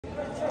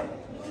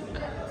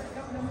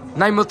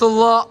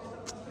Naimatullah.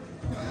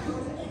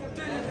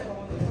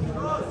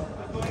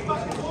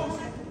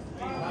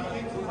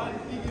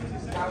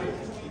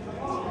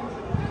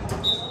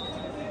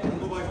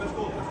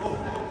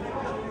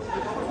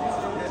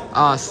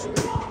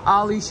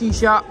 Ali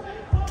Shisha.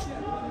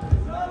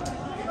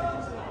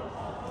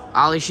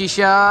 Ali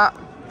Shisha.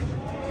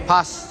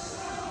 Pass.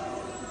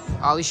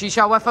 Ali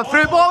Shisha with a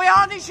through ball.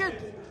 Yeah, he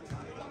should.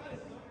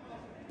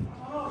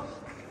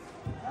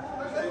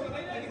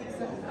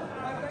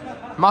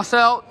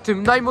 Marcel to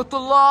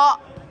Naimatullah.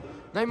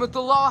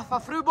 Naimatullah with a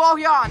through ball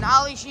here. And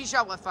Ali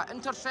Shisha with an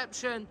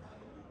interception.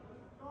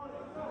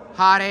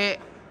 Harry.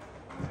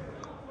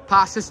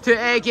 Passes to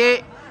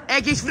Eggy.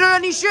 Eggy's through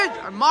and he should.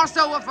 And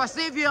Marcel with a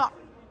save here.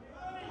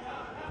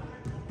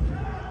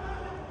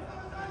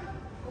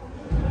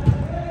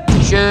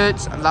 He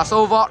shoots and that's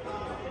over.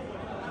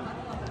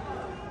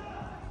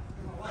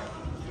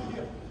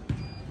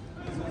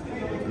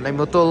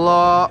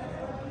 Naimatullah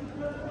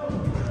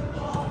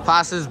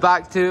passes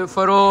back to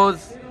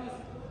Feroz.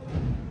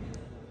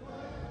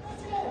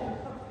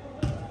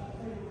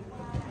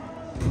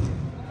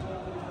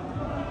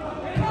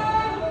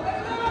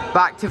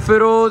 Back to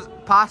Feroz,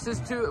 passes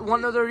to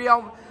one of the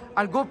Real,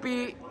 and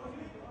Gopi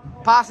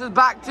passes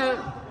back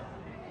to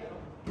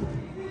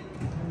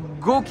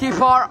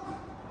goalkeeper,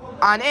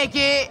 and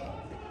Eggy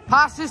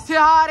passes to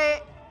Harry,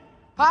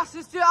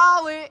 passes to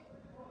Ali,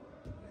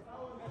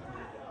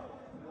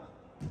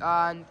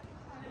 and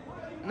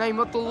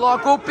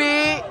Naimatullah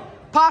Gopi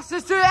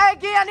passes to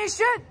Eggy and he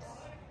shoots,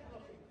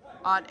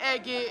 and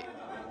Eggy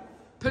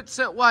puts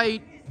it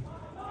wide.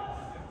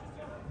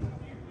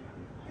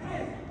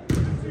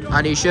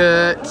 And he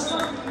shoots,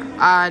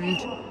 and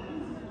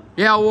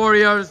yeah,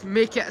 Warriors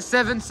make it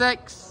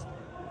 7-6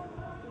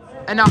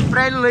 in a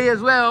friendly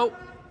as well.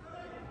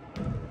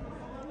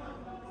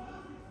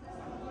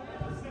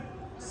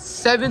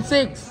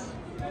 7-6.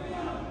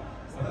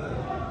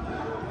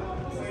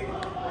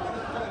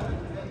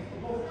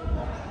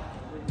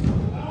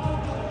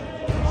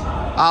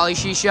 Ali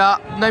Shisha,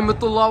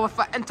 Naimatullah with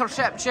an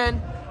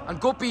interception, and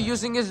Gopi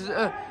using his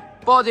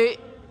body.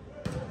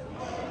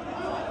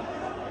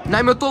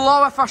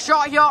 Naimatullah with a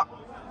shot here.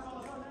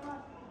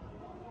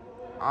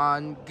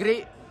 And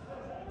great.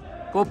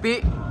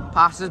 Gopi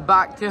passes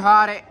back to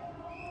Harry.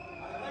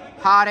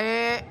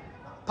 Harry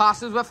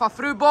passes with a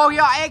through ball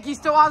here. Eggy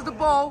still has the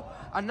ball.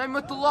 And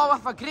Naimatullah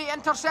with a great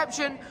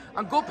interception.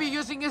 And Gopi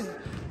using his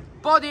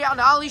body. And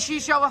Ali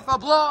Shisha with a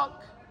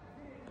block.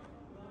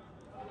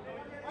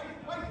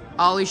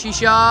 Ali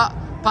Shisha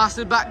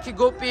passes back to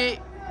Gopi.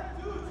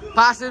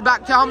 Passes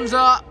back to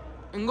Hamza.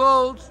 And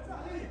goals.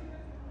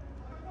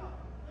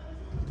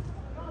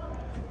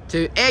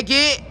 To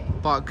Eggy,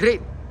 but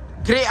great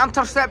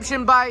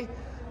interception by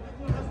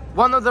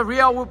one of the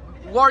Real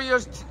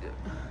Warriors.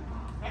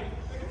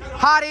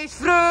 Harry's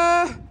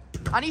through,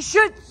 and he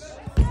shoots.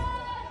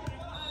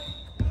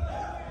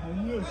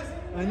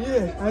 I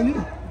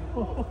knew.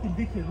 Oh, fucking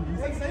dickhead.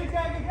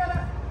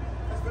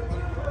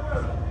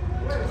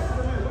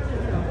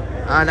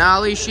 And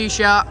Ali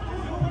Shisha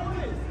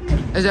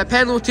is a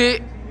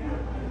penalty.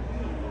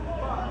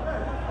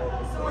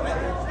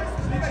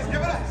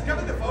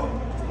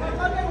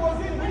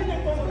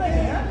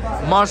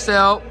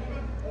 Marcel,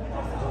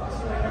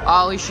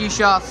 Ali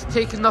Shisha's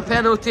taking the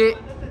penalty,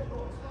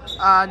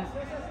 and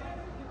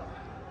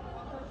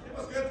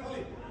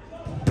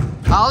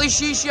Ali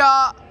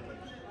Shisha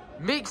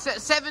makes it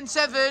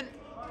 7-7.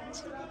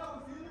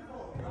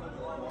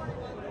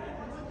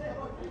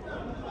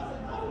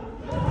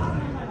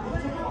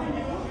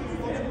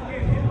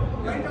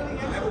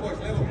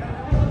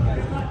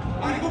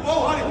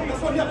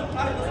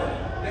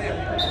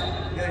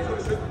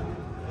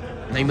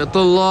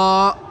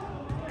 Naimatullah.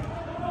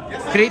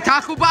 Great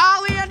tackle by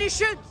Ali and he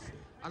shoots.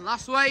 And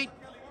last wide.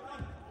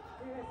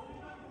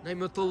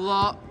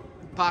 Naimatullah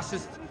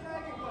passes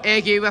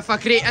Eggy with a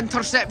great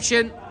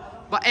interception.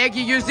 But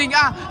Eggy using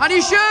and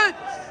he shoots.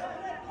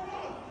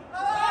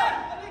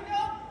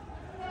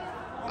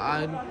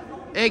 And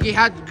Eggy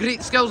had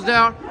great skills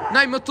there.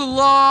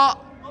 Naimatullah.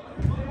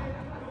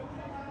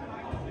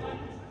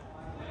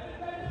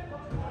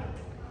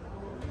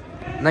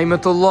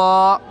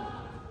 Naimatullah.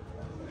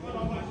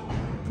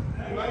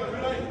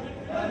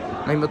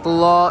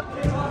 Naimatullah.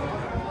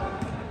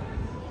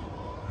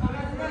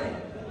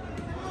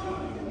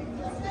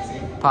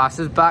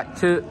 Passes back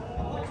to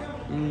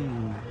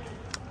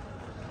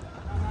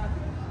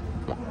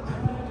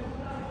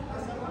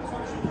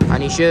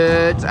and he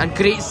shoots, and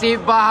great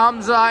save by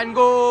Hamza and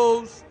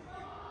goals.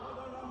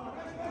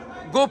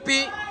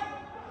 Gopi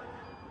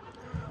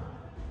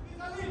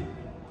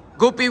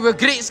with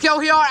great skill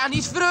here and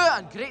he's through,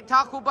 and great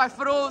tackle by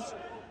Feroz.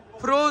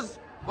 Feroz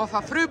with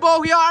a through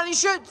ball here and he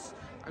shoots.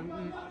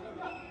 And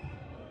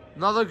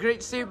another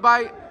great save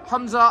by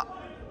Hamza.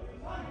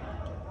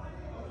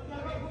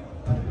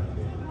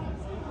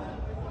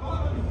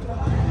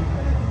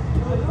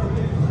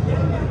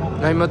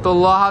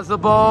 Naimatullah has the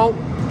ball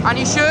and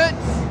he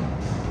shoots.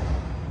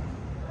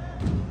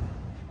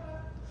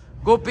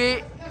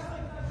 Gopi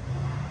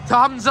to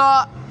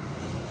Hamza.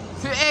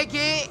 to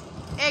Eggy.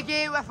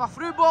 Eggy with a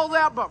through ball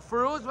there, but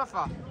Feroz with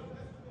a.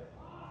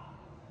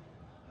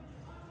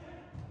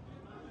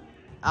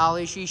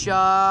 Ali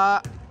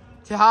Shisha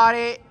to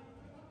Harry.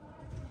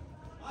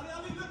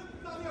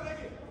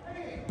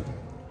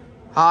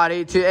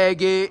 Harry to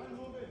Eggy.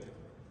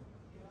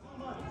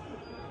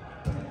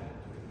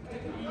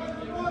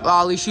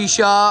 Ali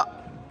Shisha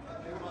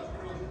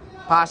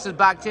passes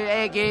back to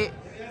Eggy.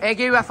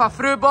 Eggy with a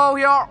through ball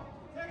here.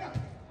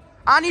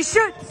 And he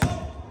shoots.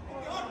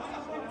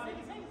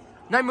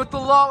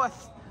 Naimutullah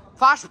with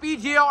fast speed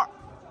here.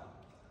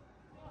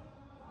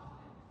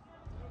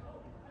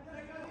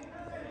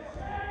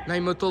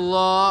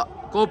 Naimutullah.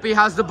 Gopi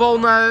has the ball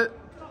now.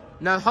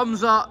 Now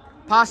Hamza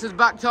passes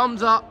back to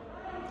Hamza.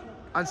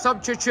 And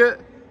substitute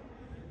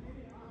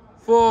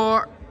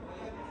for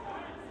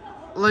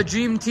the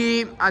dream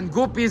team. And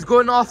Gopi is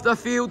going off the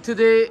field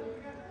today.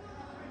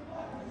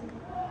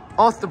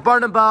 Off the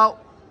burnabout.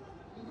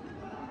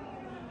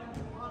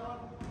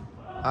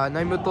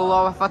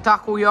 Naimutullah with a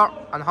tackle here.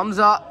 And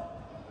Hamza.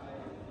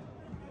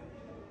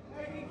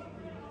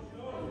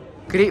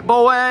 Great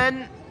ball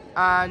in.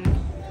 And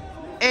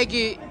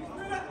Eggy.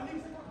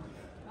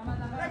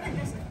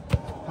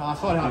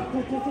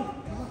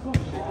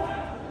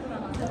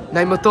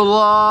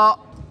 Naimutullah.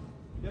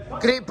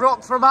 Great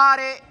block from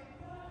Harry.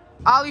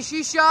 Ali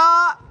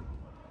Shisha.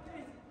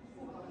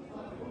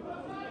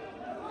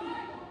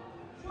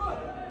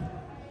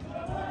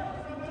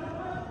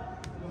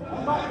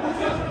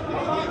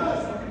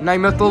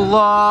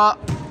 Naimutullah.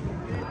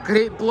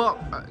 Great block.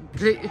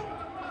 Great.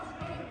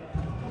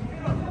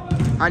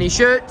 And he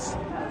shoots.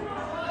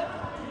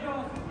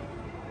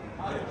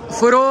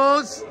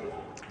 Feroz.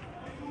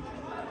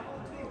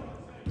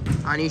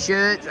 And he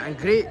shoots. And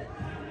great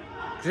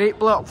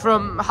block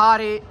from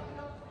Harry.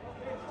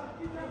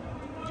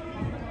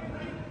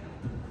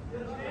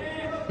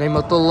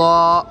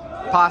 Naimutullah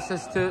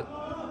passes to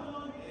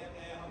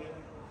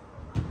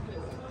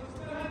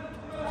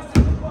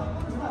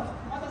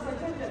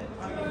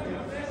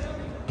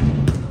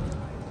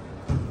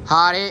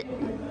Harry.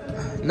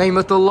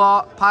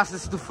 Naimutullah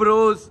passes to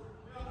Feroz.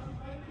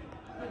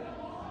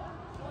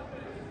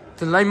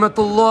 To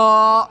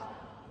Naimutullah.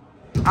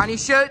 And he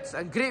shoots.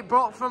 And great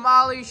block from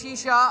Ali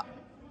Shisha.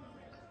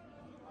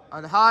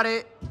 And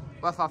Harry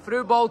with a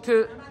through ball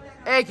to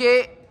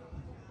Eggy.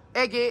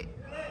 Eggy.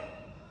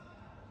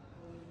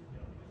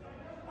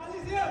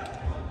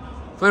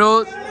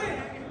 Feroz.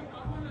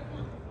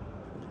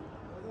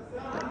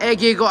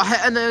 Eggy got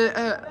hit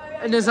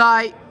in his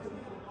eye.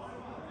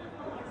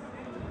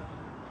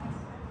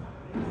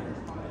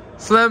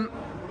 Slim.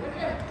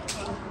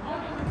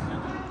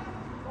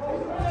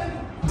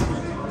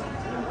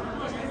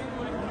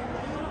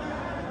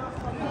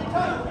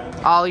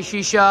 Ali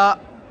Shisha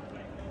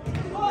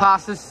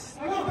passes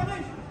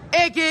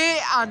Eggy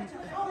and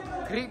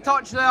great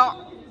touch there.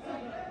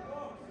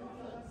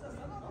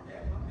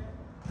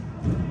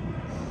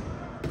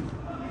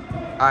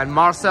 And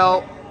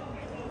Marcel.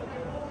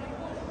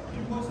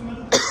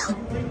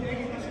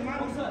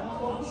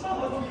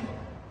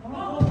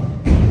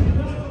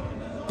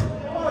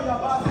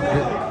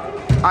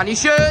 And he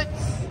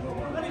shoots.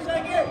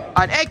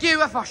 And Eggy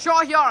with a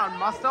shot here. And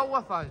Marcel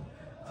with a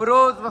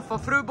Feroz with a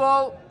through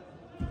ball.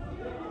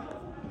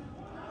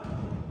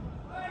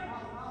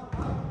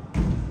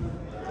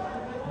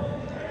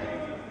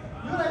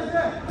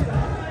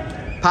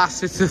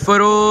 Passes to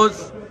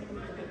Feroz.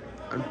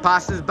 And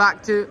passes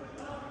back to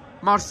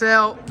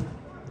Marcel.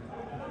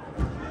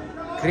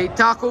 Great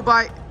tackle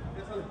by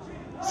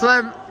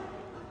Slim.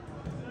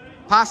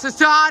 Passes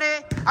to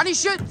Harry. And he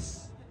shoots.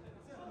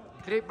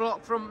 Great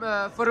block from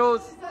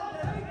Feroz.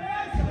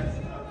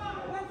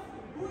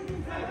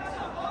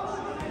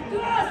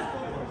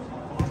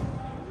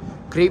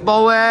 Great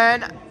ball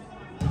in.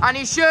 And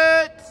he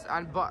shoots.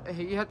 But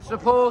he hits the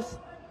post.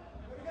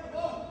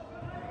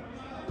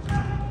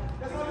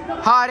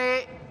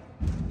 Harry.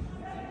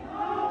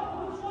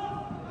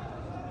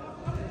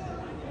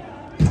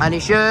 And he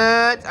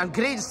shoots. And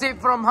great save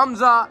from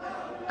Hamza.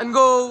 And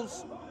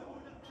goals.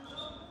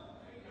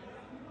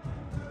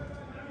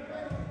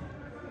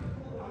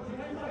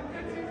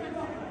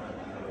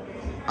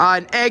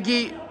 And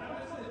Eggy,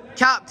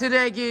 Captain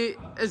Eggy,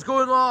 is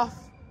going off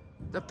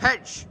the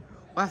pitch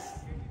with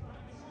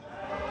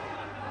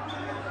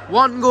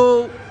 1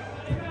 goal.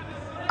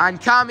 And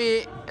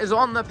Cami is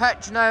on the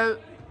pitch now.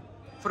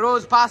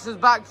 Feroz passes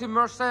back to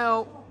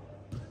Marcel.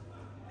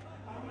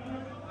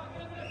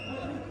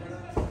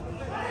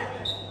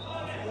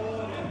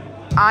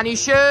 And he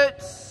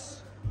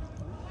shoots.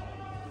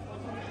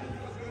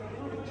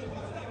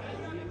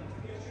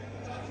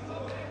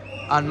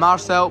 And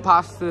Marcel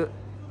passes to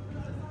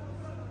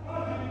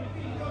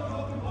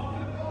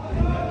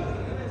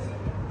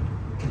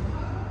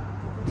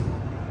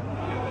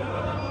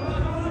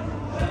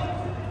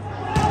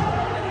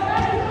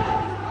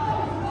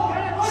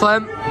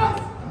Slim,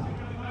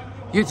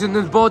 using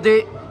his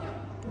body.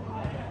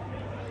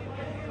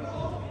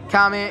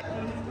 Cami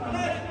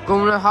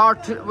going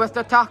hard with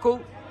the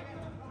tackle.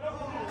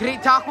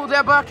 Great tackle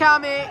there by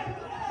Cami.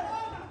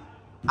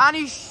 And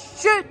he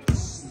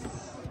shoots.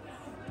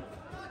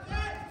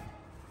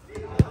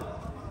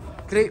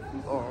 Great.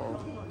 Oh.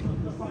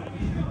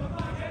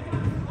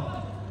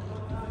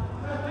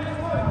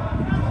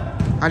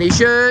 And he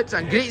shoots,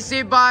 and great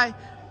save by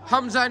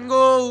Hamza and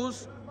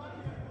goals.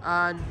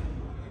 And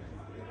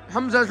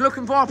Hamza's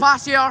looking for a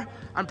pass here,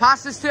 and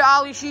passes to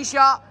Ali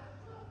Shisha.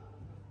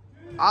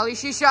 Ali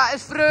Shisha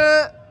is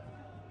through,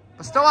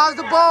 but still has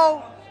the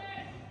ball.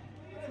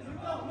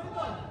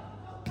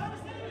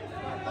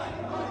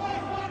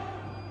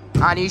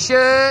 And he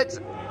shoots.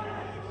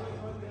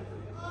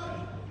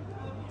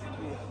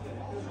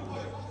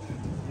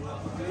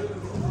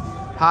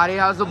 Harry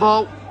has the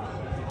ball.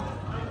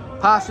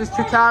 Passes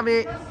to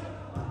Kami.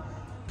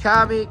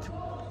 Kami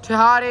to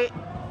Harry.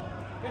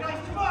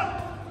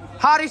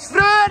 Harry's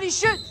through and he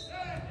shoots.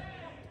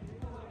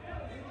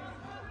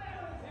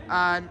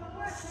 And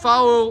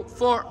foul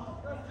for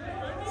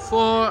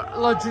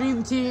the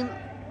Dream Team.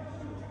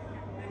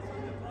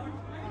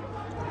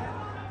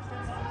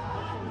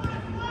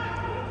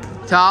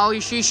 To Ali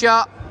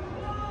Shisha.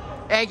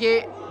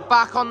 Eggy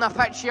back on the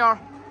pitch here.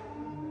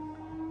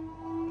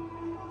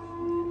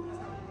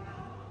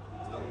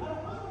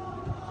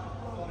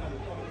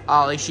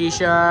 Ali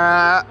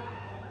Shisha.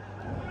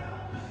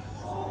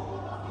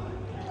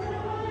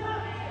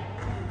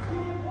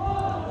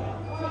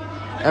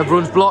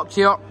 Everyone's blocked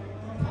here.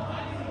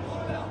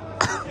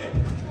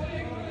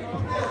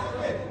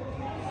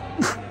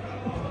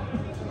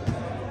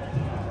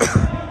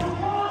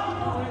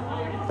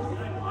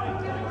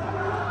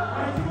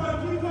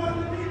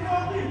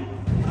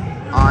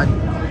 And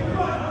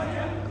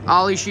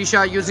Ali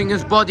Shisha using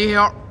his body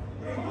here.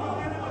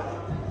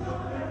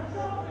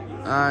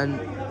 And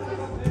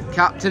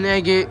Captain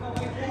Eggy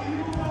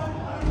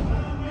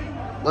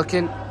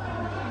looking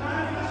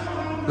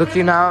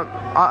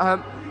at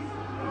him.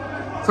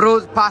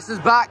 Throws, passes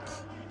back.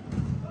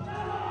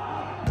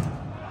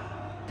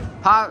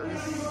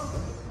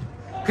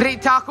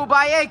 Great tackle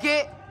by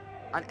Eggy.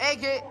 And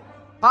Eggy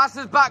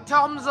passes back to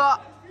Hamza.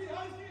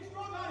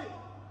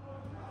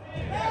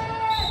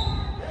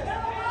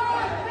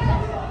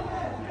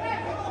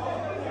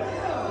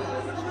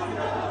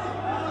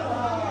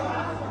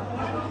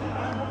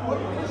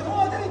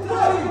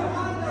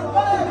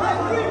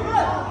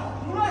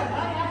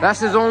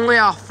 This is only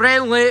a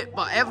friendly,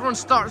 but everyone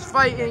starts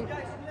fighting.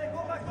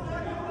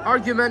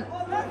 Argument,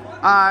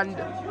 and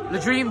the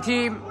Dream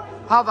Team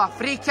have a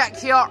free kick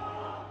here.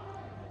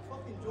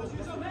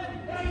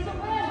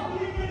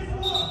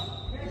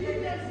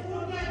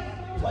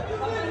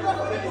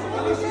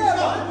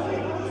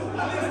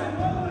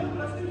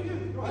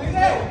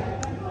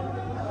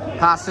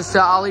 Passes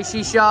to Ali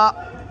Shisha,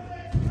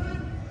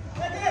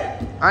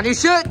 and he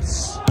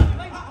shoots.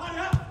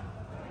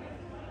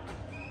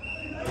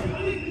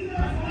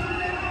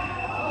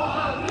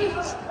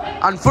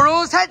 And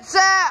Feroz hits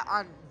it,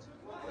 and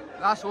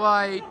that's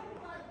wide.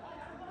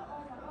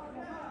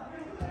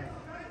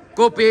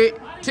 Gopi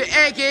to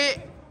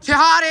Eggy to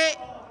Harry,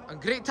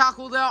 and great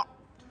tackle there.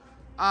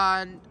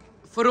 And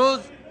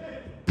Feroz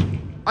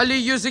Ali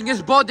using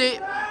his body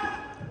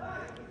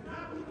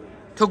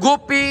to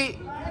Gopi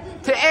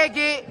to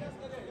Eggy,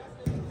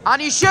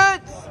 and he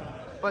shoots,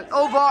 but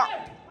over.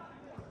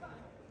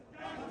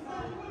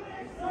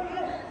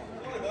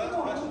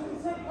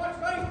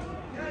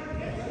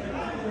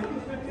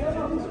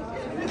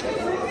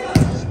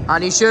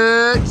 And he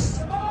shoots.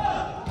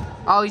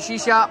 Ali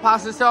Shisha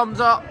passes to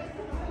Hamza.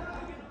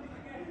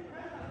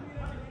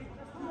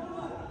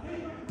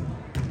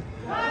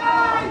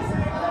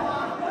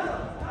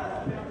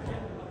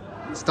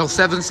 Still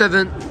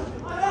 7-7.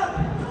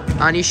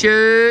 And he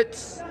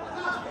shoots.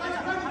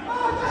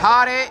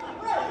 Harry.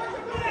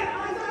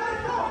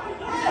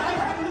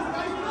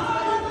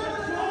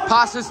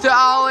 Passes to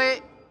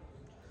Ali.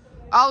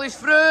 Ali's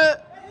through.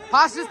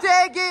 Passes to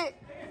Eggy.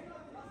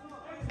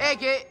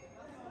 Eggy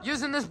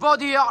using his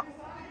body here.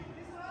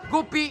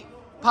 Gopi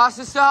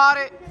passes to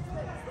Harry.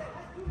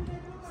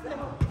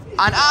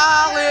 And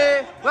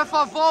Ali with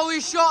a volley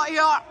shot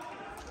here.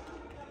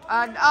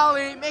 And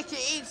Ali make it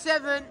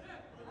 8-7.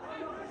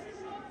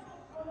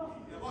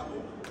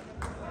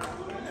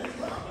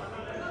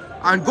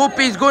 And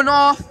Gopi's going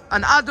off.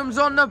 And Adam's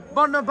on the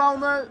burner ball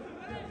now.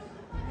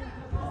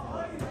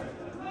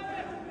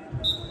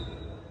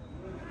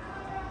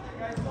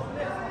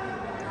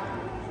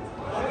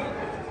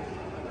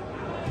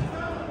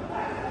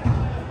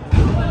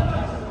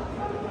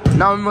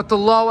 Now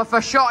Matullah with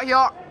a shot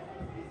here.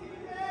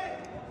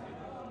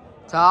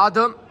 To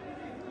Adam.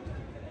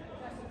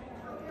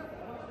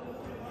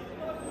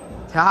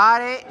 To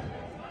Harry.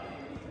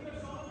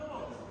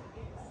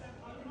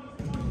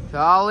 To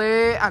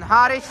Ali. And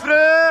Harry's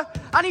through.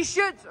 And he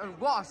shoots. And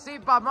what a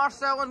save by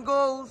Marcel and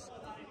goals.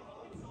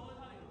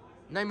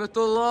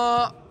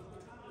 Naimatullah.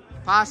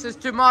 Passes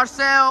to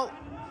Marcel.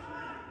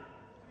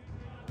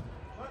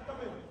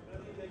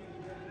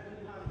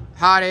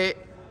 Harry.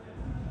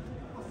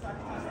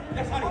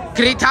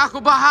 Great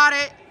tackle by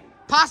Harry.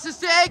 Passes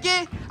to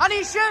Eggy. And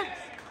he shoots.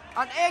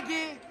 And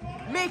Eggy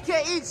make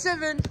it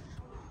 8-7.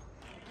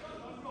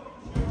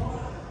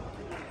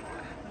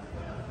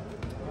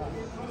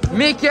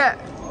 make it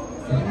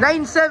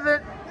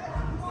 9-7.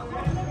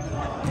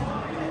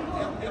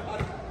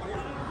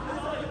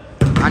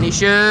 And he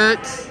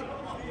shoots.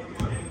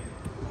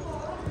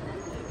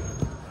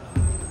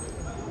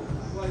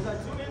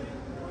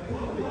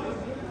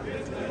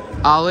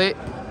 Ali.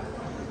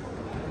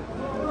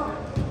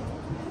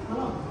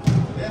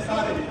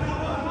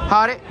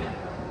 Harry.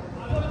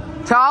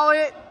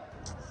 Charlie.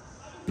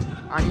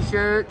 And he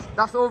shoots.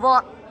 That's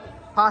over.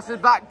 Passes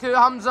back to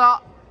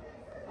Hamza.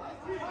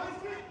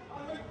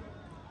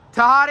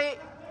 To Harry.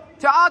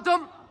 To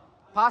Adam.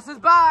 Passes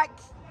back.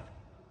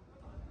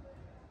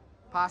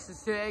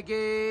 Passes to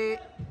Eggy.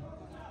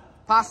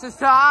 Passes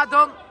to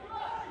Adam.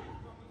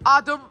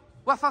 Adam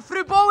with a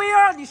through ball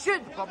here, and he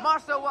shoots. But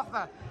Marcel with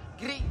a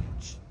great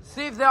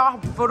save there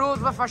for Rose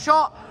with a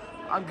shot.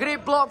 And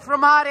great block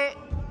from Harry.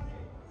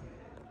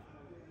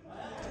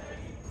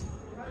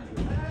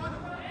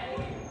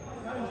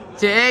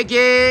 To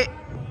Eggy.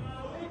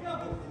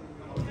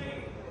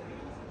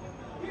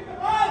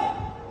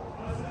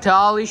 To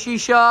Ali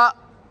Shisha.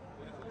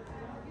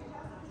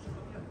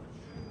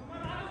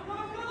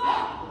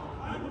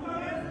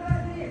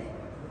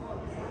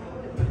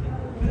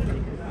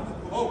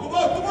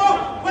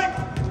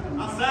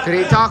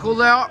 Great tackle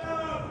there.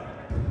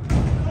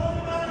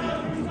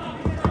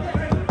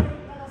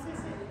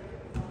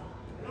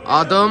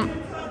 Adam.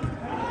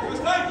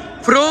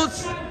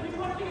 Fruits.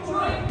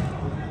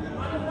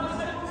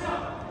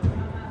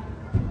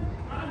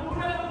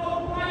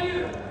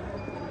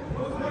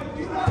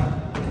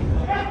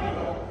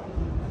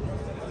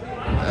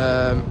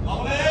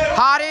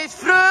 Harry's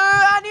through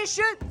and he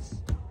shoots.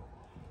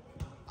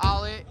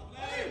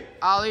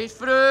 Ali's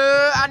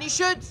through and he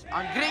shoots.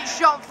 And great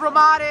shot from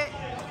Harry.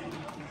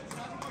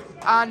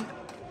 And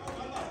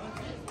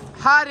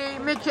Harry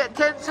make it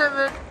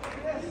 10-7.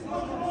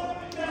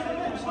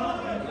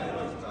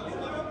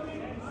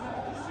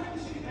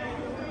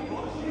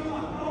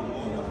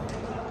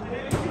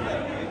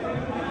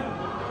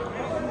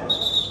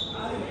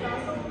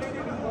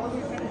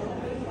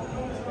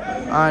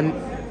 And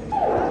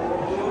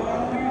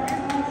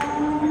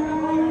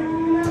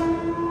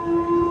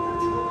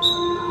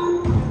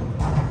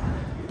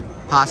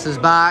passes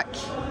back.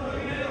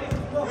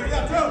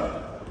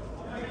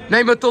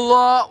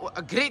 Naimatullah,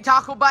 a great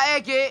tackle by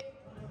Eggy.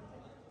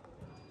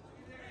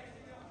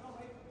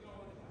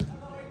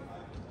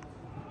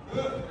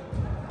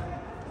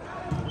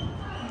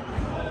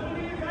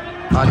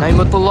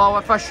 Naimatullah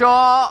with a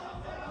shot.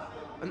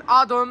 And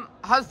Adam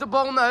has the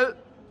ball now.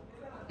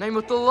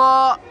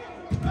 Naimatullah.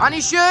 And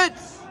he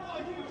shoots.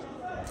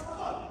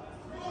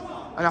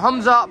 And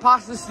Hamza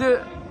passes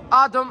to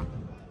Adam.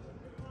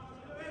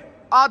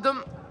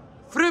 Adam.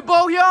 Through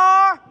ball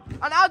here.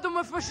 And Adam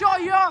with a shot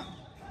here.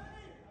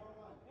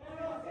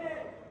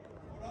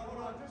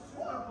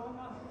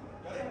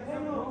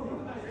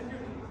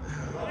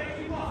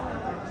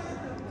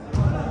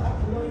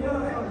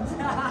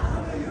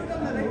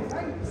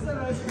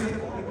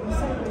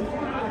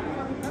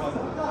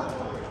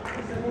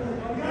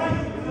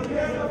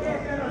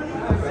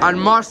 And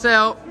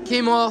Marcel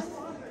came off.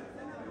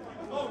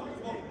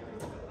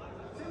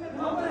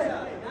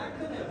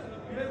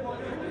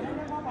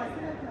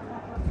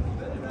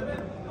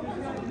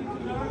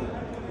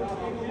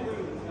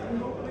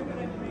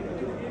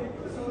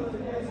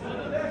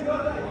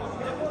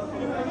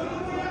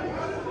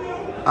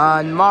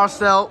 And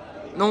Marcel,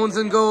 no one's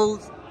in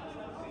goals.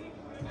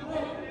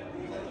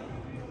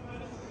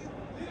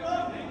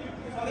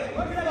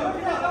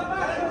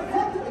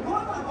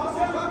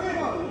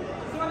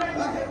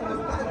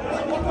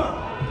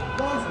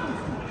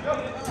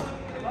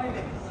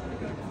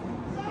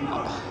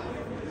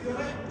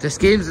 This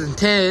game's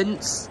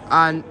intense,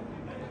 and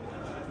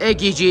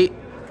Eggy G,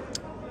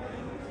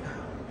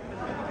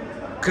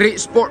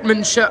 great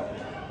sportsmanship,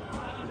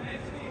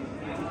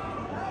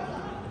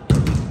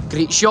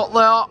 great shot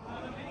there.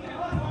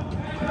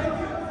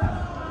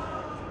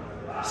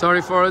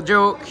 Sorry for a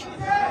joke.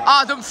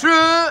 Adam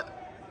through,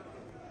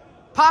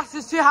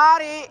 passes to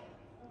Harry.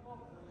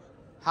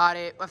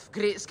 Harry with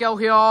great skill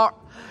here,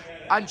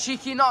 and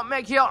cheeky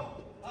nutmeg here.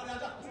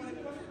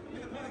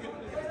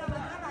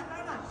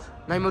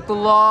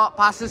 Naimatullah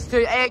passes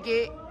to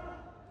Eggy.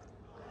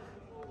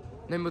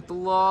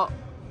 Naimatullah.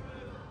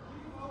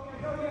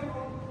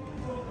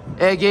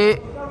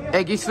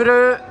 Eggy's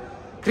through.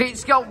 Great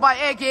skill by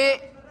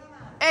Eggy.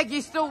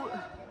 Eggy still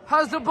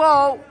has the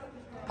ball.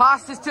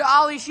 Passes to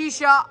Ali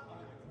Shisha.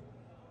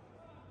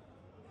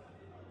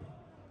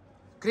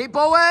 Great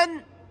ball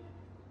in.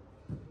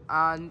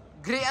 And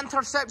great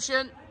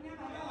interception.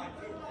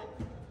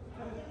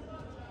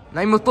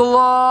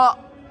 Naimatullah.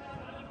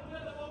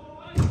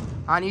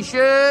 And he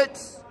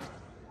shoots.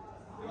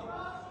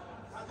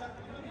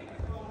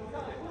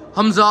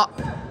 Hamza.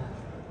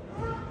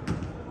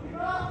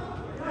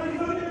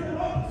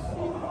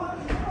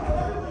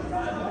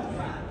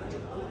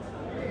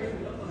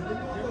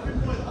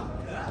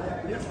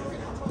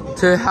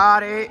 To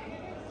Harry.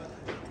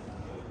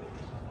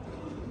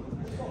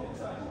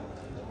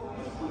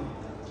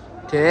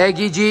 To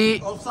Eggy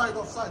G. Offside.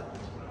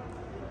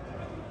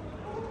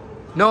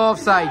 No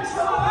offsides.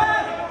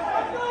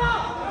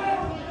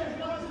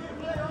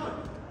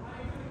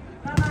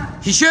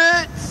 He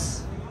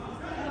shoots.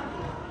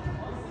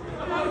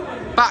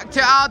 Back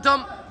to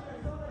Adam.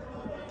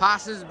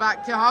 Passes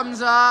back to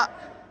Hamza.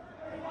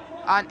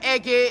 And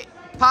Eggy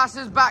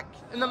passes back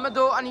in the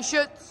middle and he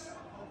shoots.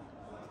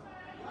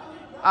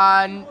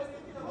 And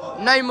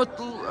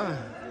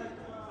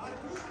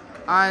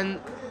and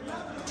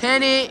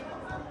 10-8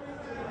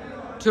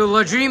 to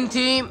the Dream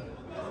Team.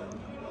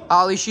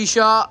 Ali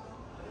Shisha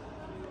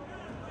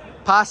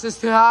passes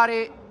to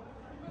Harry.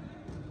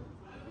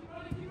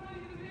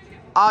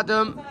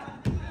 Adam.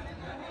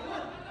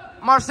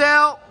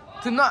 Marcel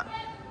to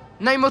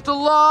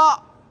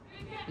Naimatullah.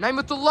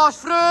 Naimatullah's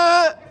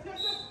through.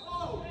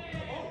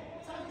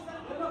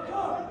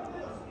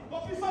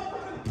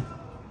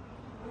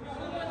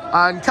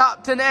 And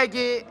Captain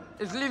Eggy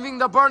is leaving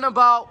the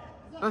burnabout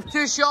with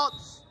 2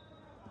 shots.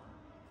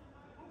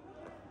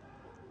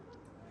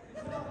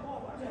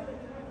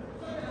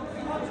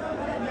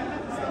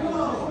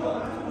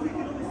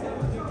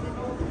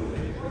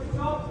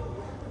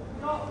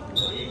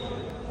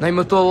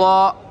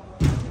 Naimatullah,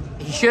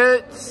 he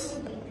shoots.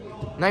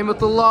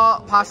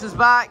 Naimatullah passes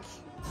back.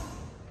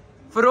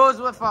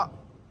 Feroz with a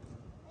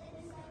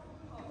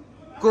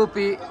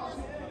Gopi.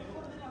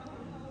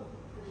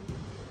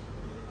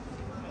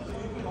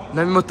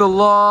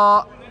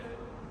 Naimatullah,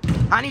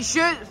 and he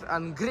shoots,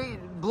 and great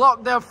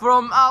block there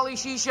from Ali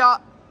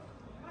Shisha.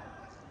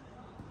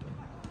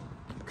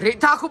 Great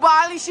tackle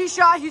by Ali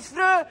Shisha, he's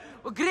through,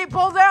 a great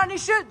ball there and he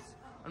shoots.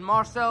 And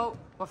Marcel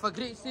with a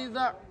great save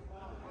there.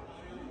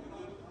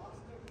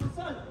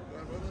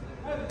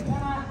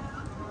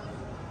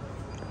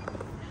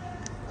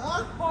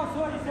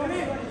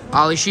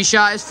 Ali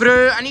Shisha is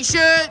through and he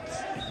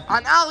shoots.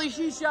 And Ali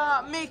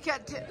Shisha make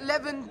it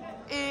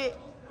 11-8.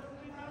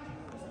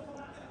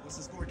 What's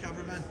the score,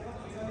 cameraman?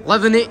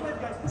 11-8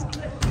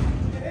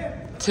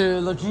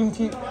 to the Dream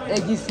Team,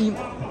 Eggy's team,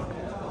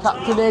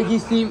 Captain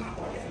Eggy's team.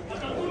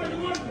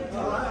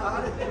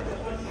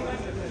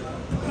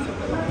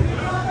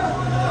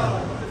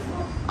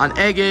 And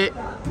Eggy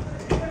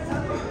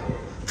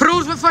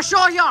throws with a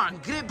shot here,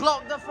 and great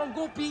block there from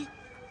Gopi.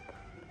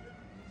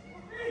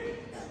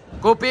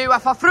 Gopi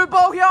with a through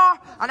ball here,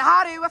 and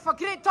Harry with a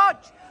great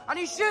touch, and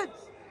he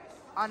shoots.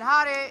 And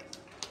Harry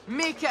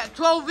make it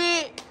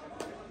 12-8.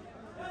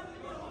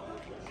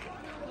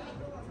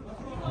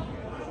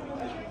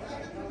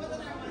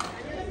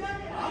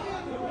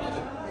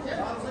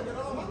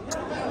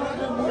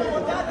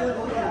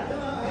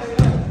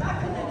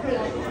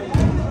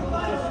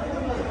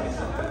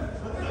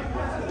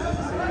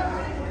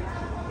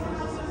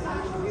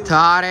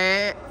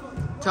 Tare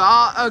to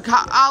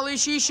Ali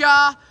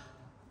Shisha,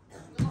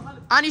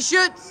 and he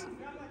shoots.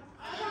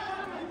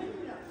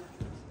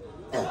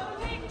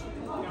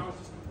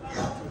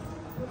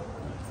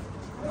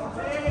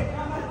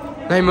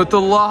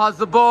 Naimatullah has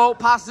the ball,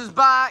 passes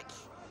back,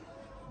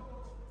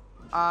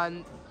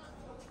 and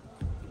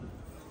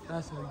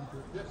that's how you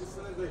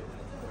do it.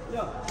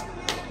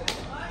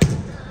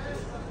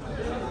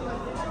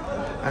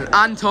 And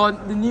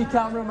Anton, the new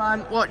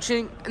cameraman,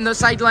 watching in the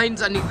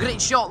sidelines, and a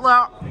great shot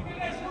there.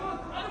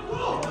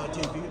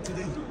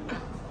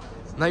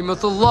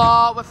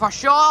 Naimatullah with a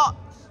shot.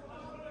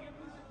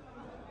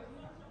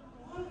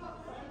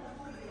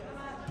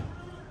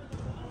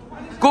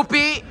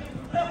 Gopi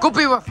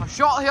with a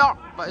shot here,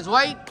 but it's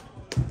wide.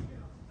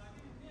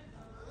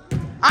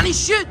 And he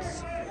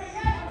shoots.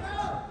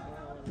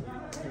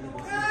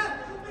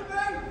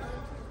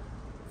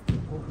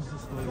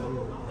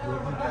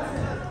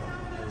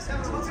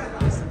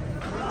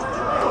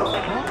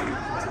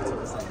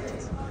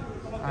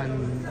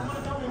 And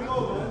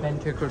Ben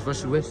Tuckers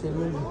versus West End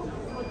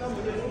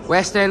Legends.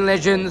 West End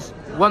Legends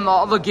won the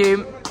other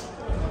game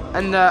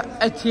in the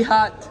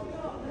Etihad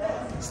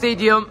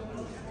Stadium.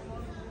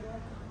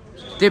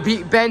 They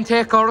beat Ben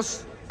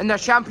Tuckers in their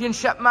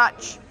championship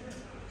match.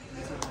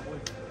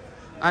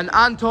 And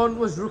Anton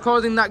was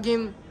recording that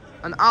game.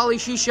 And Ali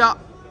Shisha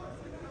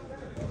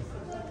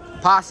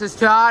passes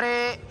to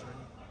Harry.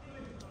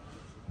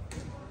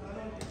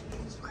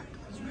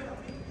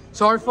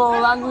 Sorry for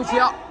the language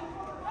here.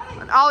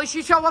 And Ali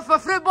Shisha with a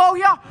free ball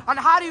here, and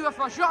Harry with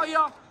a shot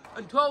here,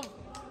 and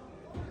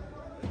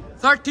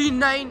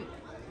 13-9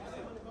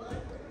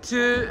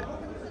 to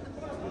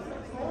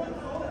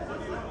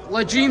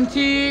the Dream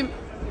Team.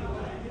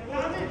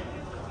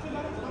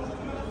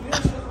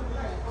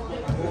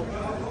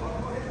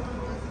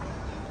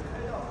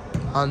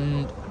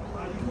 And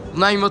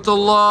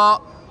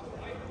Naimatullah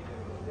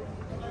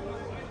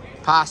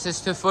passes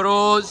to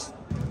Feroz.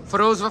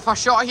 Feroz with a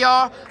shot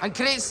here, and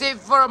great save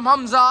from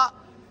Hamza.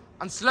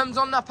 And Slim's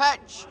on the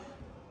pitch.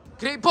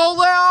 Great ball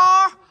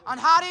there. And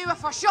Harry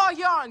with a shot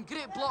here. And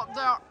great block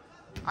there.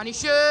 And he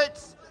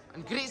shoots.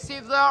 And great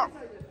save there.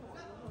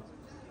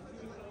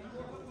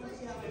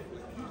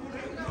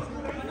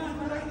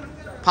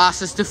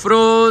 Passes to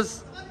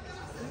Feroz.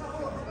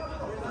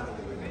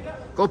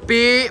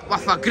 Gopi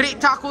with a great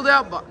tackle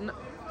there. But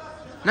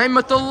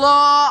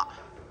Naimatullah.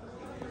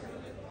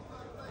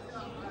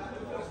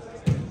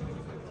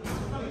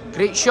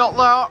 Great shot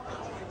there.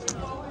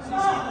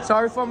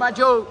 Sorry for my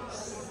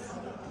jokes.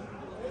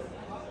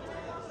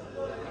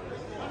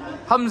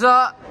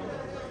 Hamza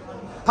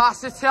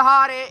passes to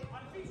Harry.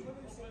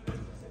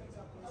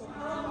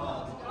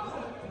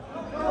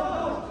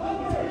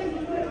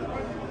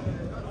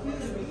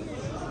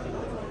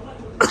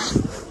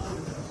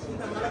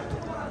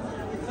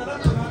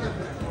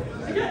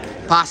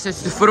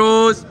 Passes to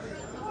Feroz.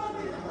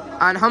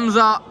 And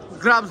Hamza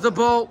grabs the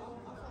ball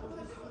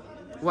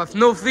with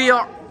no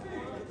fear.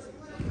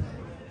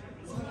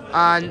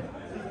 And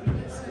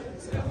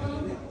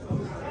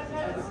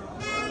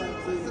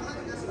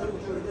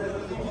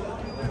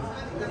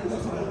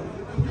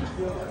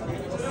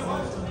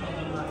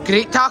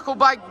great tackle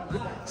by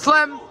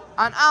Slim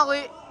and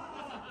Ali.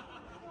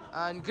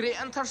 And great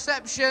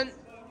interception.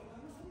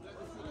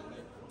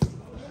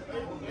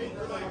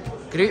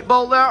 Great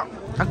ball there.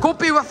 And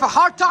Gopi with a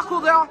hard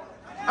tackle there.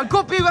 And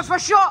Gopi with a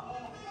shot.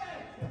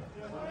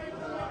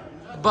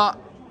 But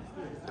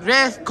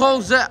ref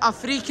calls it a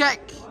free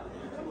kick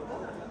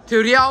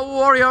to Real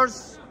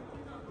Warriors.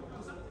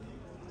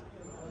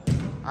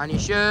 And he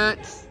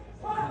shoots.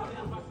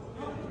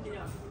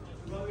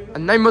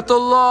 And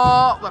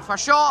Naimatullah with a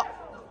shot.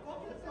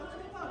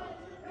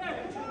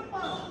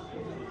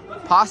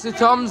 Pass it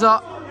to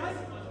Hamza.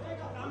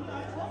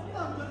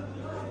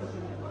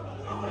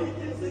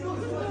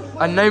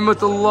 And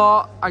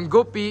Naimatullah and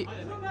Gopi.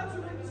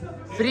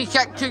 Free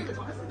kick to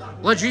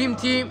the Dream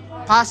Team.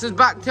 Passes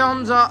back to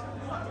Hamza.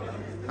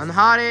 And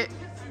Harry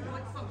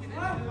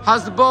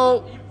has the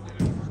ball.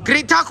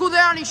 Great tackle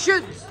there and he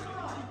shoots.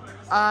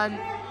 And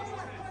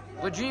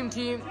the Dream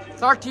Team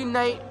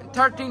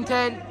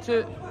 13-10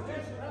 to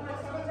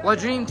the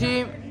Dream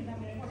Team.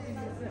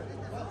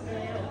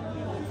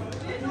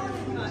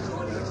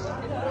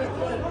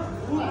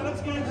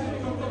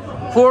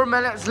 Four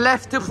minutes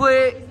left to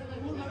play.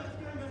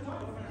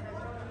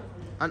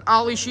 And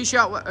Ali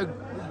Shisha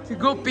to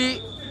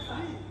Gopi.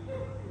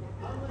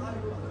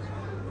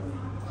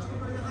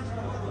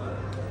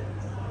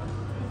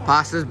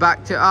 Passes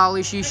back to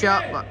Ali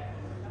Shisha, but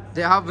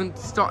they haven't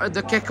started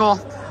the kickoff.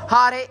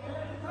 Harry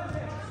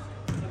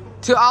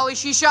to Ali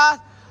Shisha.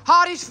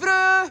 Harry's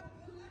through,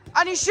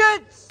 and he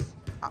shoots,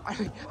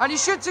 and he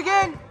shoots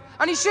again,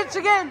 and he shoots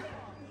again.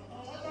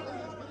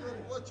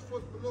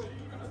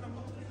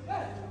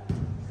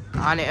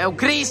 And a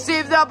great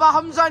save there by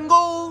Hamza and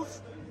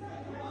goals.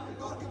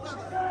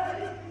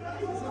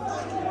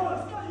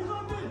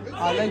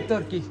 I like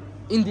Turkey,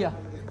 India.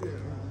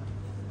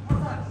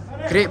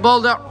 Great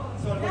ball there.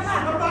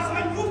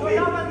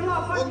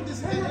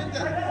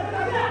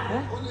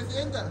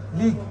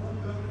 League.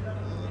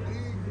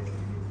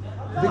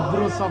 Big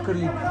Bro Soccer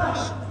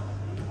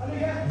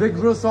League. Big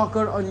Bro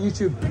Soccer on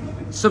YouTube.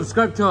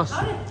 Subscribe to us.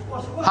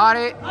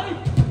 Harry.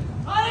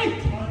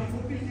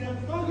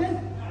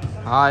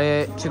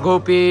 Harry to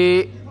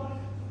Gopi.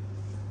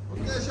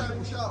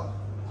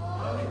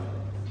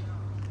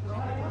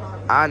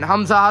 And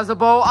Hamza has the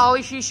ball.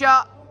 Ali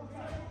Shisha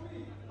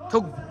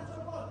to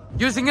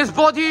using his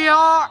body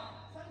here.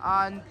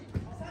 And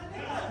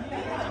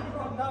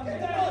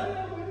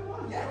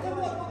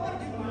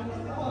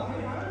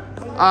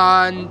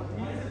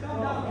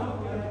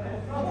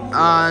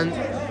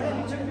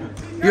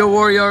your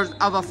Warriors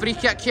have a free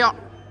kick here.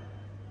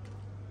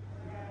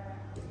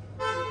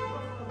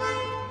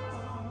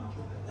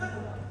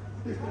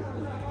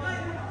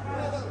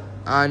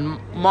 And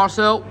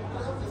Marcel.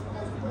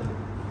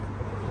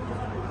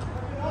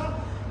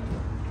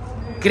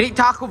 Great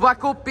tackle by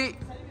Gopi.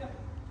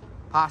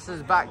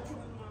 Passes back.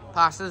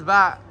 Passes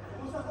back.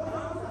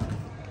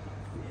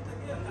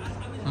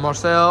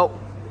 Marcel.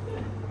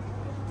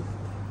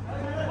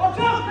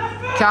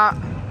 Can't.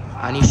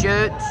 And he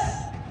shoots.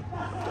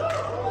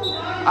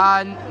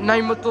 And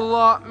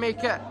Naimatullah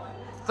make it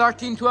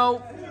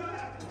 13-12.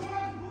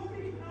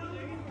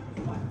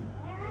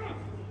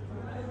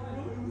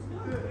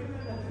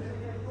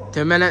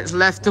 Two minutes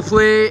left to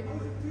play.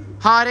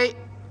 Harry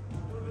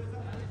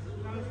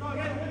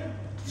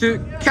to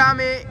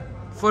Kami.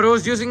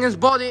 Feroz using his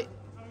body.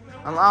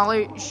 And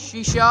Ali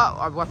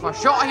Shisha with a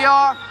shot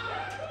here.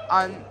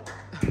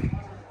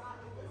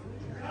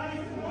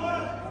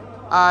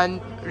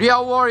 And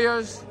Real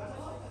Warriors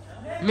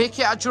make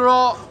it a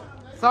draw.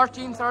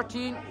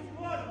 13-13.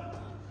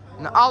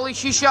 And Ali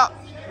Shisha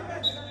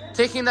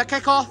taking the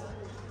kickoff.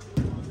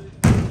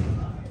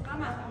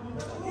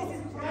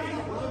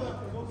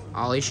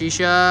 Ali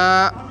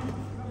Shisha.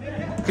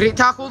 Great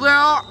tackle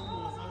there.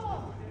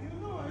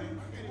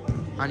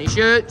 And he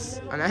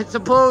shoots. And it hits the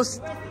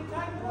post.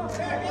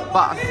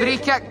 But a free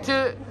kick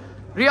to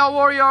Real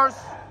Warriors.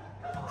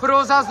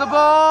 Feroz has the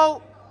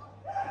ball.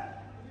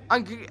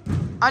 And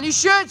he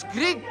shoots.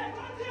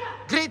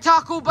 Great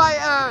tackle by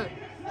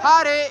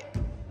Harry.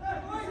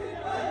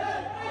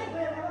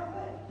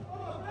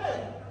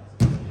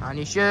 And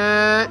he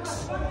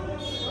shoots.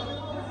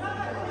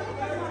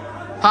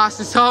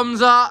 Passes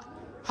Hamza.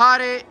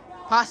 Harry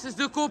passes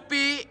to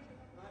Gopi.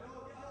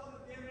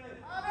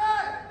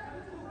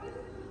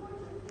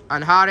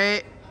 And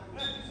Harry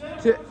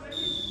to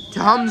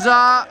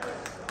Hamza.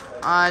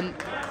 And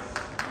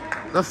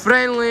the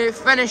friendly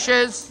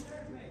finishes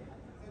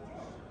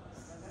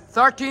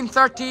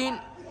 13-13.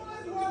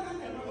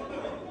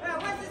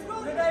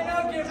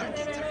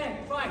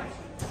 Fine.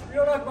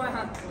 Real up my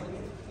hand.